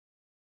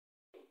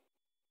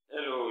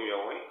Hello, you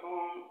are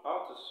welcome.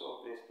 How to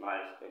solve this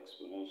nice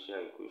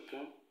exponential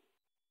equation.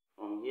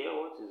 From here,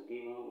 what is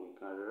given, we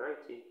can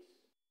rewrite it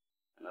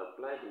and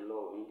apply the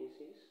law of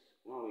indices.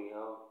 When we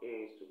have a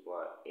raised to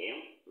power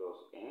m plus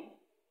n,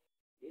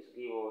 this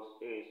gives us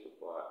a raised to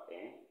power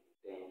n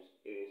times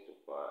a raised to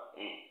power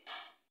n.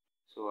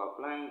 So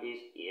applying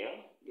this here,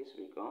 this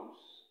becomes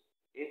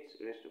 8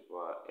 raised to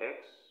power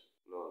x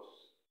plus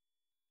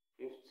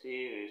 50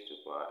 raised to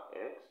power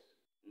x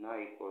now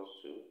equals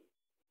to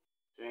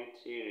 20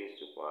 raised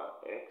to power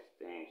x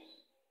times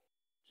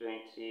 20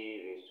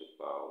 raised to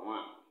power 1.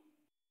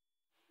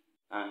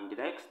 And the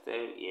next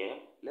step here,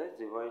 let's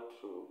divide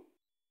through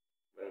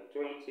by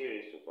 20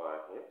 raised to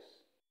power x.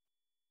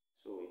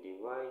 So we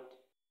divide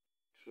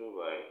through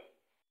by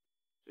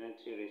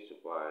 20 raised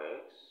to power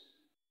x.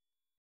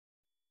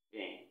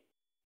 Then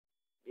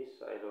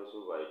this side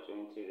also by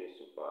 20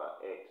 raised to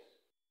power x.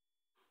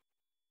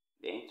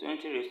 Then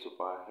 20 raised to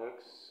power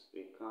x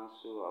we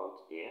cancel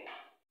out here.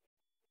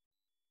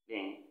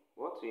 Then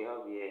what we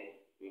have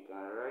here, we can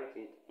write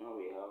it when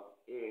we have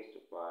a raised to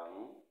power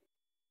n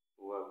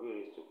over b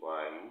raised to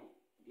power n.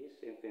 This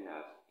same thing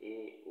as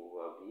a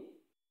over b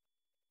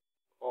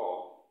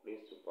or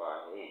raised to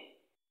power n.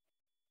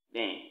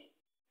 Then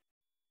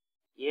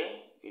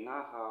here we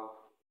now have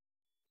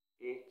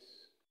 8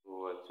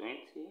 over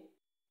 20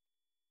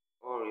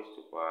 or raised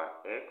to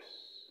power x,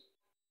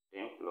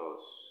 then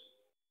plus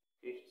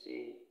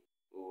 50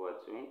 over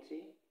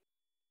 20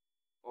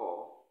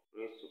 or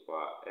raised to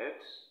power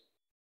x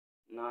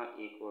now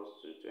equals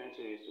to 20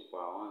 raised to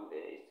power 1,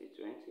 there is the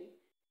 20.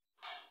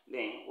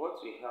 Then what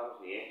we have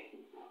here,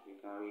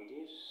 we can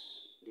reduce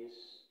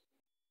this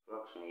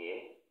fraction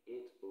here,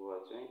 8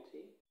 over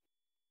 20,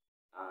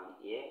 and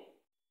here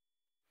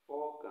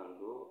 4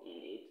 can go in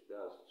 8,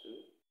 that's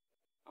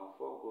 2, and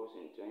 4 goes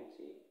in 20,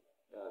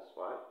 that's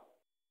 5.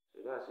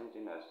 So that's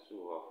something as 2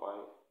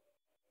 over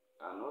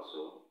 5, and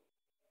also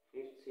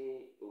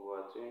 50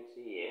 over 20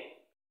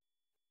 here,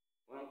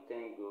 when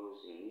 10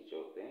 goes in each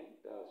of them,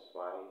 that's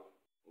 5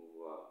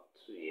 over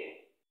 2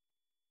 here.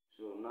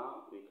 So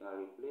now we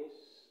can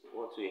replace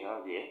what we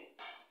have here,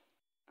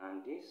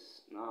 and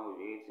this now will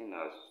be written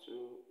as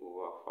 2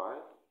 over 5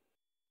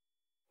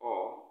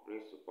 or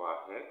raised to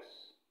power x,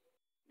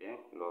 then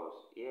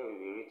plus here will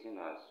be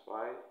written as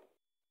 5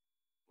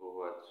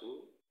 over 2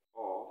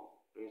 or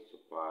raised to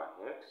power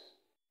x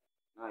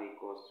now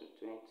equals to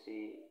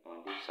 20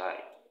 on this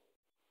side.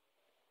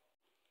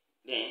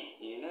 Then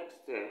in the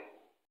next step,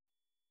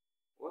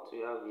 what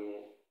we have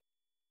here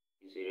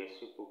is a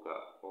reciprocal,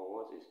 or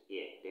what is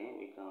here. Then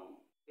we can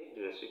take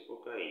the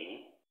reciprocal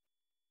in,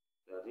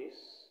 that is,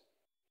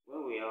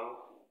 when we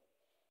have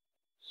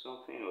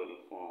something of the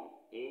form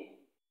a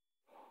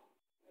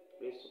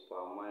raised to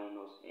power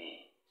minus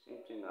n,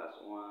 same thing as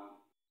 1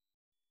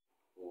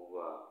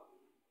 over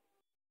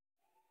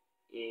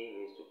a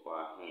raised to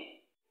power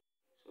n.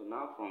 So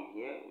now from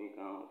here we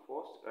can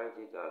first write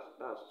it as,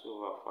 that's 2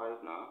 over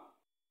 5 now,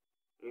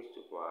 raised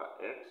to power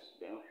x,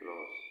 then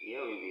plus,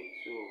 here will be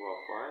 2 over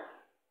 5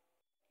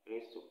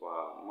 raised to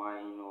power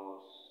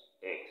minus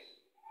x.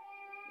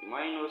 The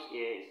minus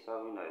here is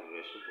serving as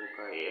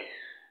reciprocal here.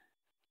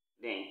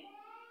 Then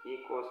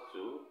equals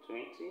to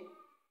 20.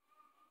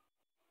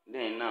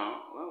 Then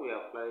now, when we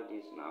apply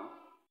this now,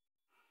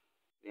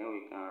 then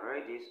we can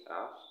write this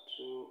as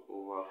 2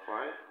 over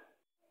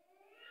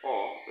 5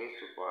 or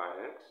raised to power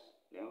x,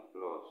 then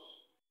plus,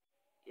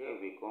 here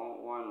will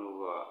become 1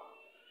 over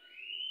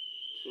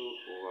 2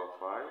 over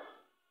 5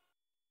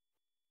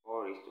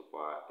 or raised to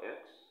power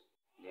x,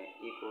 then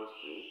equals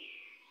to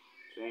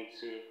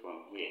 20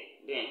 from here.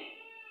 Then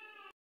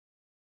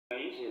I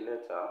use a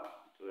letter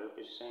to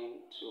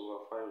represent 2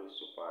 over 5 raised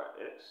to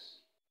power x,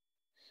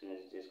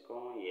 since it is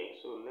common here.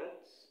 So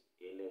let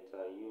a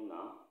letter u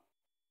now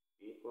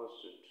equals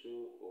to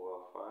 2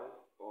 over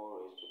 5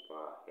 or raised to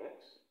power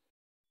x.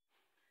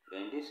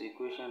 Then this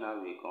equation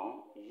now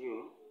become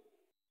u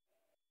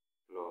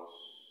plus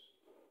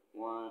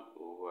 1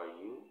 over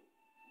u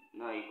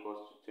now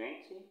equals to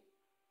 20.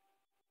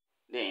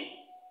 Then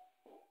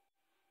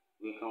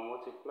we can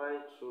multiply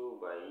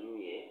through by u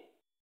here,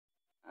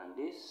 and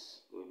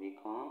this will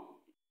become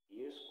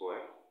u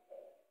square.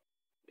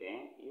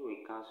 Then u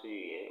will cancel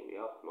here, we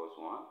have plus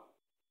 1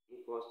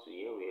 equals to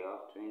here we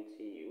have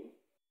 20u.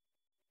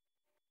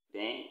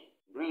 Then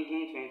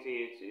bringing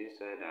 20u to this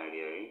side and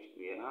rearrange,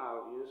 we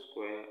now have u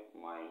square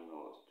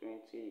minus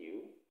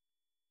 20u,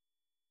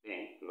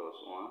 then plus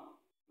 1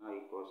 now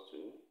equals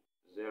to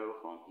 0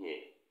 from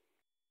here.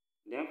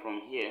 Then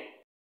from here,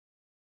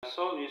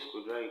 solve this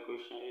quadratic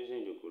equation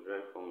using the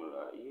quadratic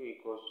formula. U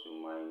equals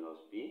to minus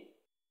b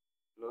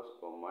plus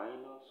or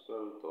minus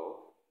square root of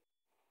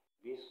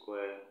b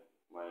square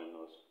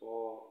minus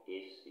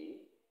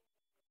 4ac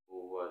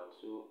over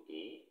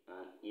 2a,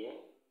 and here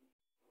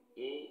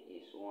a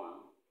is 1,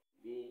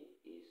 b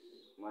is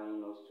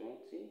minus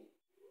 20,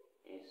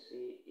 and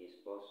c is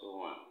also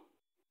 1.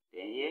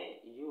 Then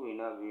here u will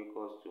now be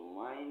equals to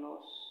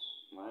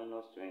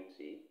minus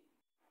 20,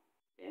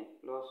 then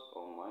plus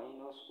or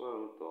minus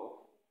square root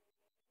of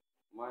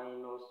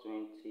minus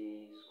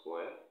 20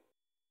 square,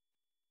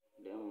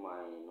 then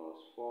minus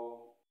 4,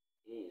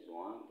 a is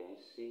 1, then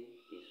c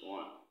is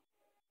 1.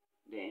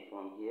 Then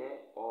from here,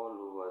 all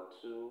over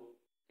 2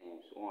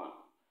 times 1.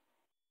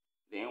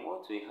 Then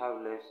what we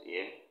have left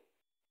here,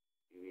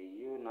 will be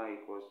u now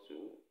equals to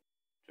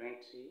 20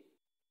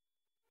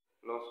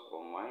 plus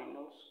or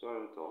minus square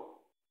root of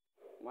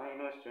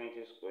minus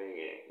 20 square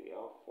here, we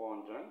have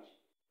 400,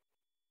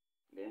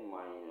 then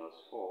minus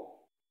 4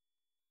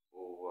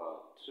 over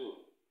 2.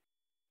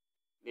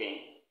 Then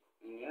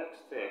in the next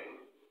step,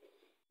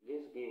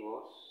 this gives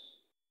us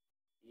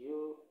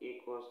u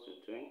equals to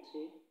 20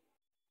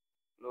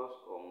 plus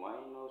or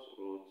minus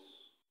root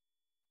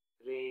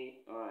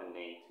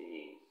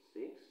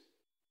 396,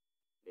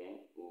 then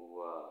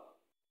over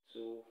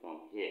 2 from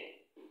here.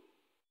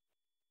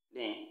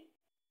 Then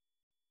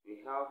we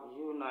have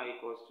u now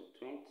equals to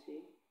 20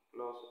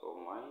 plus or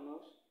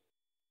minus,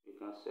 we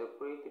can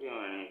separate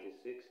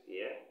 396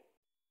 here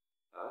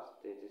as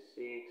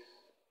 36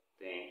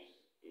 times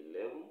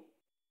 11,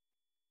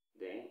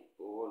 then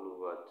all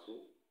over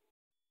 2,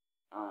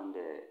 and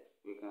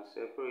we can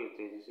separate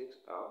 36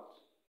 out,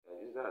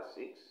 that is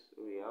 6,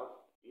 so we have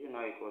u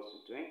now equals to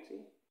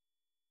 20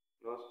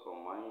 plus or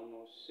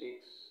minus 6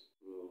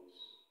 root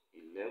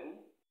 11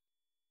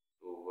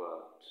 over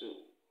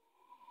 2.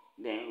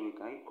 Then we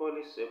can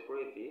equally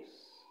separate this,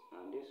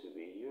 and this will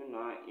be u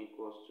now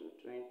equals to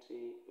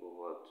 20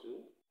 over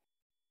 2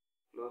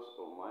 plus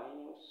or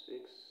minus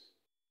 6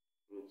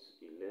 root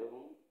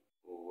 11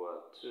 over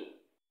 2.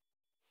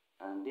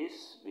 And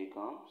this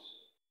becomes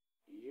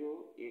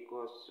u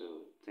equals to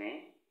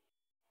 10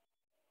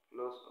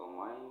 plus or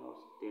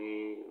minus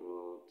 3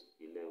 root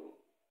 11.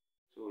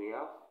 So we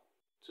have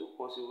two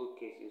possible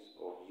cases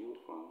of u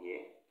from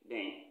here.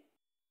 Then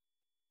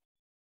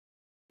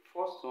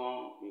first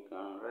one, we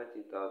can write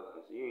it out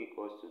as u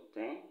equals to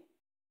 10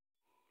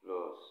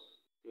 plus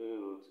 3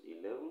 root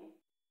 11.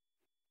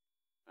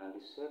 And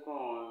the second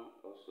one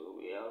also,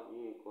 we have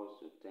u equals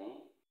to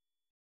 10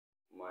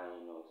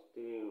 minus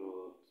 3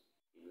 root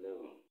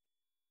 11.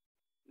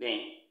 Then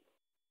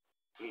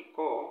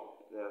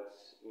recall that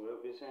we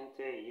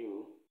represented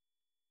u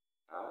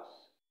as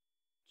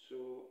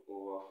 2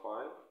 over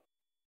 5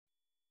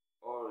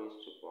 all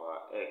raised to power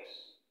x.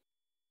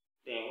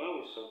 Then when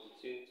we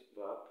substitute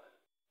back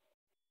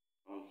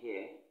from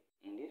here,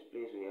 in this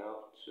place we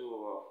have 2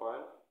 over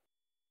 5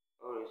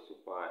 all raised to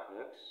power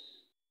x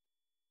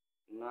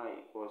now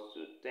equals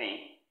to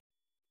 10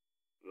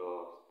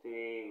 plus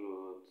 3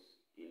 root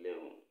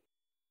 11.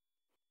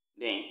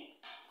 Then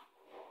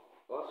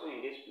also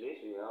in this place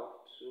we have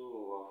 2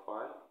 over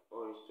 5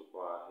 all raised to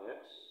power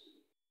x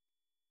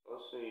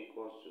also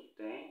equals to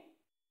 10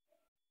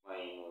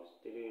 minus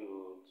 3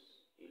 root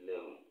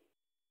 11.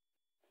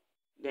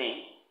 Then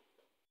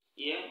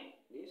here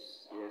this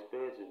is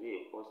expected to be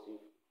a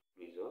positive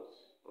result.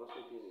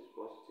 Also this is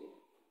positive.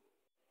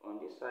 On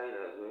this side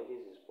as well,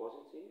 this is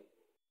positive,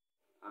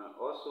 and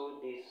also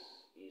this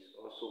is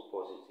also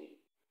positive.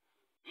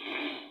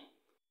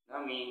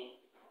 That means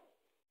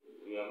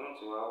we are going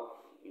to have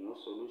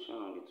solution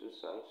on the two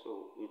sides.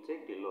 So we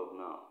take the log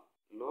now.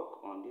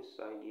 Log on this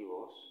side gives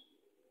us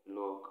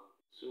log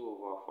 2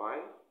 over 5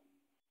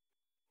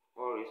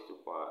 all raised to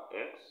power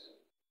x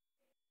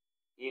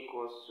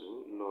equals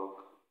to log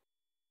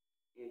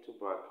into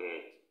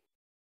bracket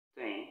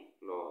 10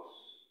 plus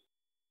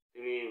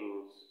 3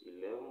 root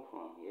 11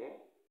 from here,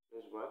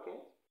 close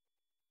bracket.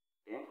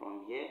 Then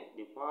from here,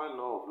 the power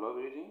law of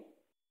logarithm,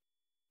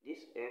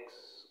 this x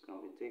can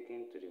be taken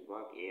to the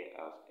back here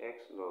as x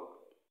log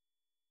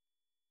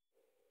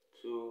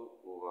 2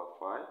 over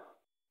 5,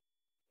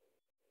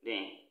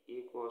 then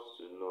equals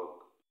to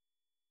log,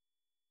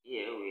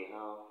 here we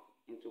have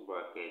into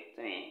bracket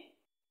 10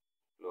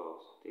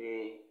 plus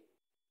 3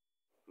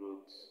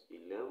 root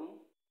 11,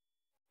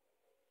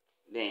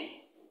 then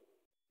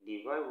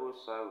divide both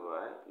sides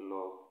by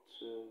log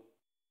 2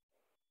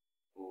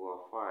 over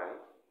 5,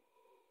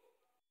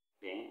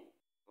 then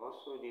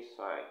also this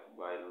side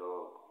by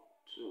log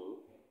 2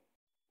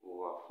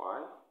 over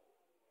 5.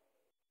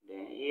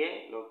 Then here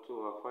log 2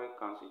 over 5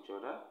 cancel each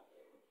other.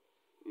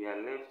 We are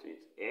left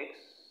with x,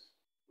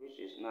 which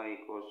is now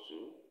equals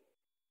to,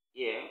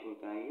 here we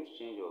can use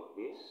change of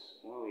base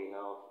when we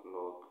have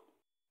log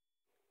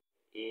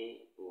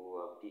a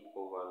over b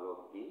over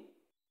log b.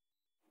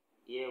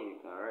 Here we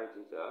can write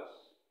it as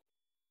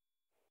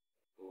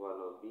over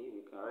log b,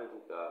 we can write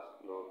it as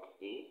log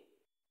a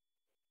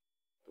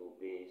to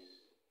base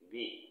b.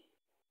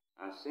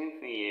 And same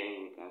thing here,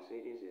 we can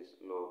say this is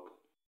log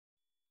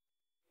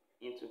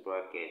into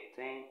bracket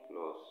 10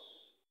 plus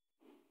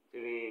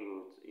 3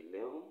 root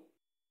 11,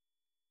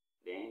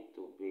 then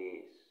to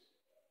base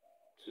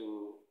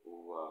 2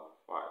 over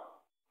 5.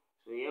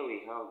 So here we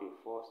have the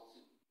first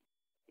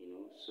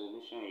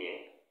solution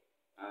here,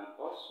 and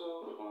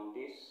also on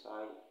this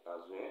side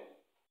as well,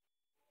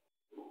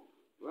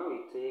 when we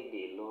take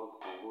the log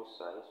on both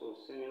sides, so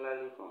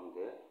similarly from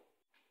there,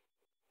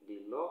 the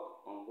log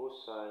on both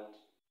sides,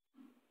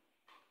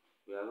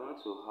 we are going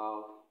to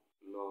have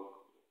log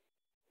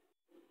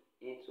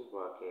into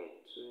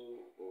bracket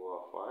 2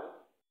 over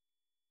 5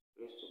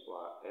 raised to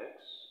power x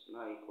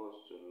now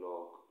equals to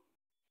log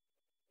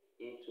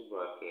into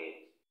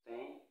bracket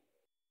 10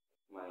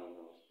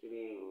 minus 3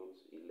 root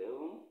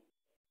 11.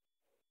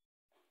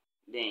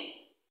 Then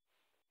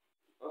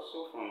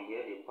also from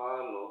here the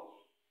power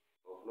law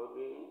of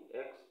logarithm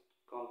x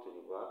come to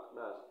the back,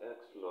 that's x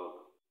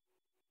log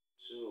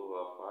 2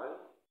 over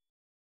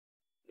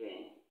 5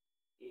 then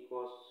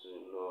equals to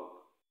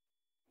log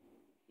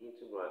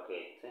into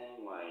bracket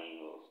 10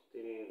 minus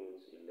 3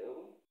 root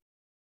 11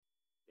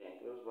 then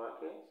close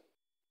bracket,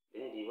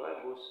 then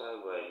divide both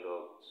sides by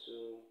log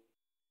 2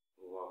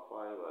 over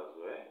 5 as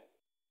well,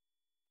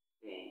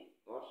 then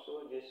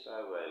also this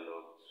side by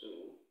log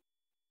 2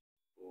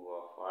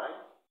 over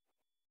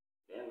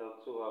 5, then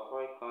log 2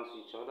 over 5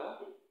 cancel each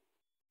other,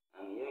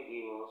 and here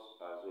give us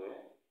as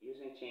well,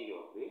 using change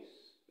of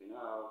base, we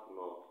now have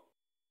log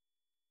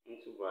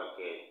into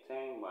bracket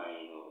 10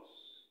 minus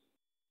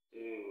 3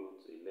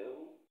 root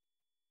 11,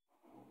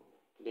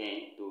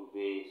 then to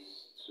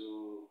base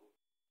 2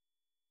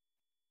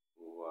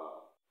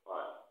 over 5.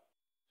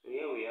 So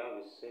here we have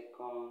the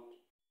second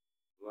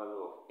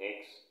value of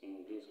x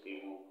in this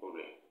given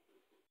problem.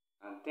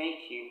 And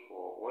thank you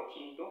for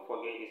watching. Don't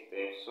forget this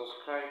step,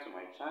 subscribe to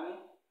my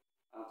channel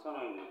and turn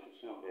on the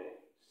notification bell.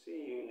 See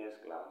you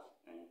next class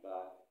and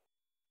bye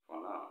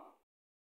for now.